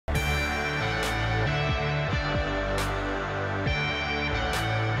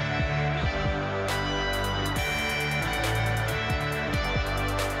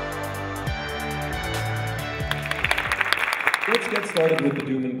started with the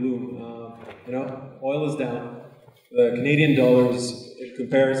doom and gloom. Oil is down. The Canadian dollar is, in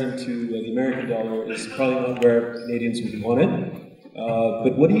comparison to the American dollar, is probably not where Canadians would want it.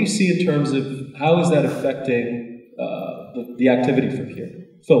 But what do you see in terms of how is that affecting the activity from here?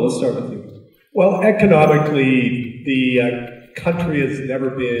 Phil, let's start with you. Well, economically, the country has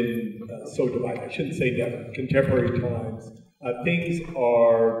never been so divided. I shouldn't say never. Contemporary times, things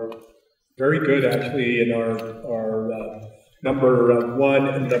are very good actually in our number 1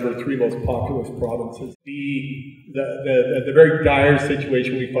 and number 3 most populous provinces. The very dire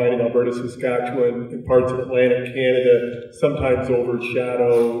situation we find in Alberta, Saskatchewan, and parts of Atlantic Canada sometimes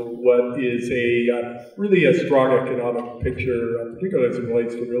overshadow what is really a strong economic picture, particularly as it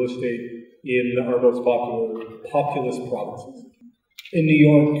relates to real estate in our most populous provinces. In New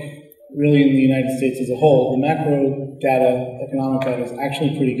York, really in the United States as a whole, the macro data, economic data is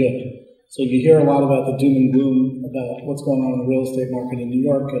actually pretty good. So you hear a lot about the doom and gloom about what's going on in the real estate market in New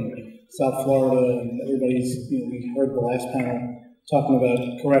York and South Florida, and everybody's, we heard the last panel talking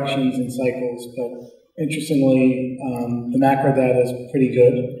about corrections and cycles, but interestingly, the macro data is pretty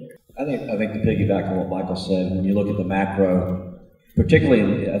good. I think to piggyback on what Michael said, when you look at the macro,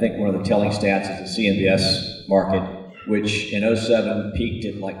 particularly, I think one of the telling stats is the CMBS market, which in 2007 peaked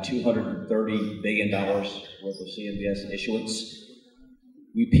at like $230 billion worth of CMBS issuance.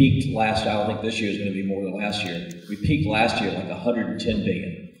 We peaked last year, I don't think this year is going to be more than last year. We peaked last year like 110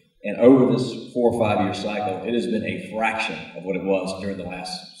 billion. And over this 4 or 5 year cycle, it has been a fraction of what it was during the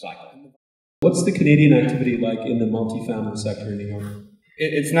last cycle. What's the Canadian activity like in the multifamily sector in New York?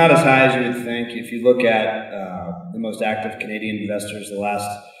 It's not as high as you would think. If you look at the most active Canadian investors the last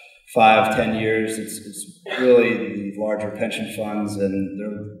 5-10 years, it's really the larger pension funds, and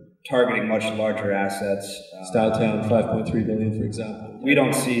they're targeting much larger assets. Styletown, 5.3 billion, for example. We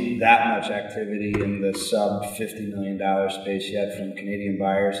don't see that much activity in the sub $50 million space yet from Canadian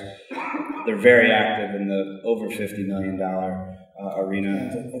buyers. They're very active in the over $50 million arena.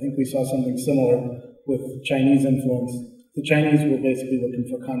 I think we saw something similar with Chinese influence. The Chinese were basically looking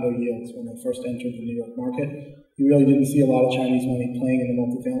for condo yields when they first entered the New York market. You really didn't see a lot of Chinese money playing in the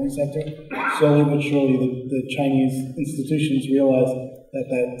multifamily sector. Slowly but surely, the Chinese institutions realized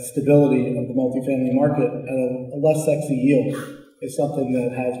that stability of the multifamily market at a less sexy yield is something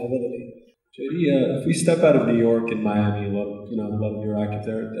that has validity. JD, if we step out of New York and Miami, a lot of you are active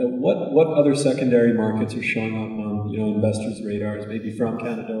there. What other secondary markets are showing up on investors' radars, maybe from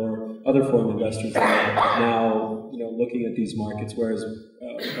Canada or other foreign investors that are now looking at these markets, whereas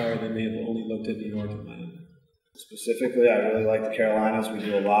prior they may have only looked at New York and Miami? Specifically, I really like the Carolinas. We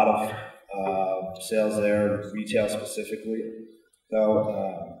do a lot of sales there, retail specifically.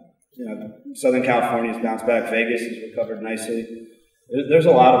 So, Southern California has bounced back. Vegas has recovered nicely. There's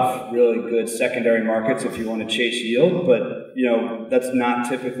a lot of really good secondary markets if you want to chase yield, but that's not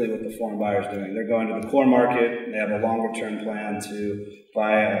typically what the foreign buyer is doing. They're going to the core market, and they have a longer-term plan to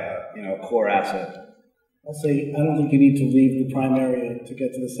buy a core asset. I'll say I don't think you need to leave the prime area to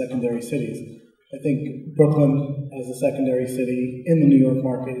get to the secondary cities. I think Brooklyn, as a secondary city in the New York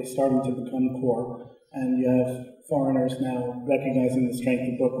market, is starting to become core, and you have foreigners now recognizing the strength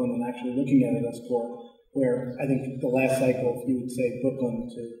of Brooklyn and actually looking at it as core, where I think the last cycle, if you would say Brooklyn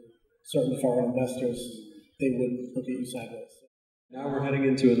to certain foreign investors, they would look at you sideways. Now we're heading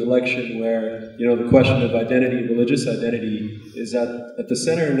into an election where, the question of identity, religious identity, is at the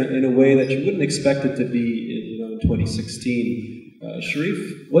center in a way that you wouldn't expect it to be, in 2016.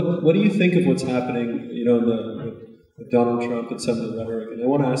 Sharif, what do you think of what's happening, with Donald Trump and some of the rhetoric? And I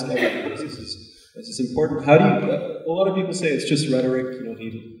want to ask everybody, this is important. How do you? A lot of people say it's just rhetoric.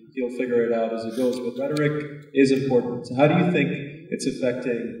 He'll figure it out as it goes. But rhetoric is important. So how do you think it's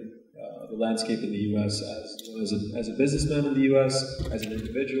affecting the landscape in the U.S. as a businessman in the U.S., as an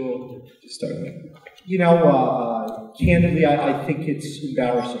individual? Just start there. Candidly, I think it's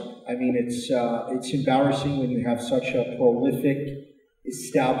embarrassing. I mean, it's embarrassing when you have such a prolific,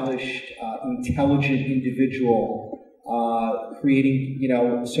 established, intelligent individual creating,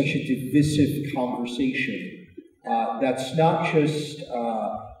 such a divisive conversation that's not just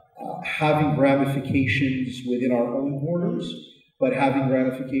having ramifications within our own borders, but having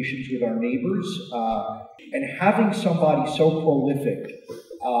ramifications with our neighbors, and having somebody so prolific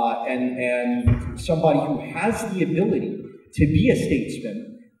and somebody who has the ability to be a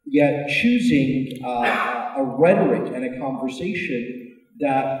statesman, yet choosing a rhetoric and a conversation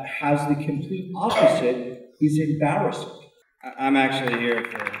that has the complete opposite is embarrassing. I'm actually here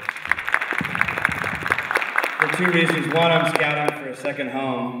for 2 reasons. One, I'm scouting for a second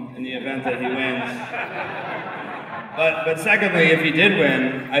home in the event that he wins. But secondly, if he did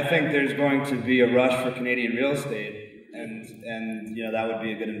win, I think there's going to be a rush for Canadian real estate. And and that would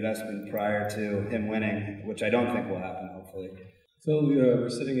be a good investment prior to him winning, which I don't think will happen, hopefully. So we're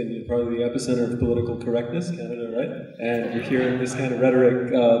sitting in probably the epicenter of political correctness, Canada, right? And you're hearing this kind of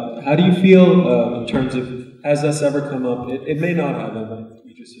rhetoric. How do you feel in terms of, has this ever come up? It may not have,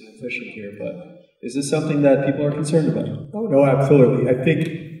 you just fishing here, but is this something that people are concerned about? Oh no, absolutely. I think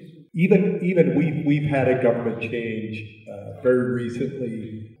even we've had a government change very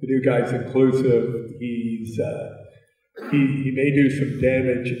recently. The new guy's inclusive. He may do some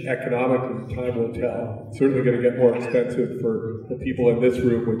damage economically. Time will tell. It's certainly going to get more expensive for the people in this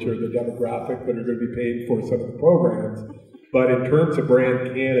room, which are the demographic that are going to be paying for some of the programs. But in terms of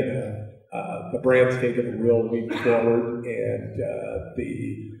Brand Canada, the brand's taken a real leap forward, and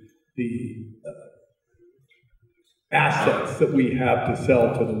the assets that we have to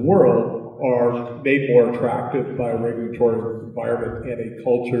sell to the world are made more attractive by a regulatory environment and a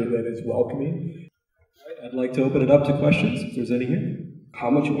culture that is welcoming. I'd like to open it up to questions, if there's any here. How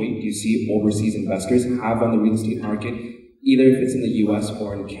much weight do you see overseas investors have on the real estate market, either if it's in the US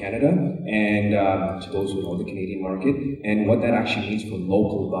or in Canada, and to those who know the Canadian market, and what that actually means for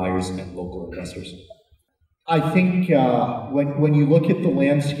local buyers and local investors? I think when you look at the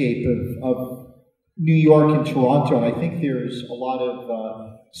landscape of New York and Toronto, and I think there's a lot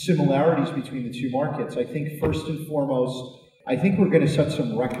of similarities between the two markets. I think first and foremost, I think we're going to set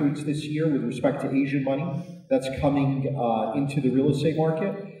some records this year with respect to Asian money that's coming into the real estate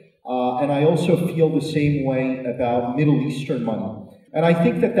market. And I also feel the same way about Middle Eastern money. And I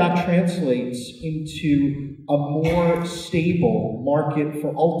think that translates into a more stable market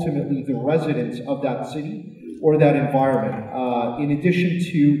for ultimately the residents of that city or that environment, in addition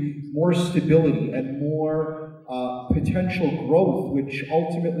to more stability and more potential growth, which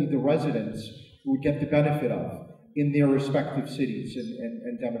ultimately the residents would get the benefit of in their respective cities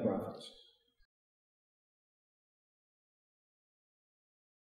and demographics.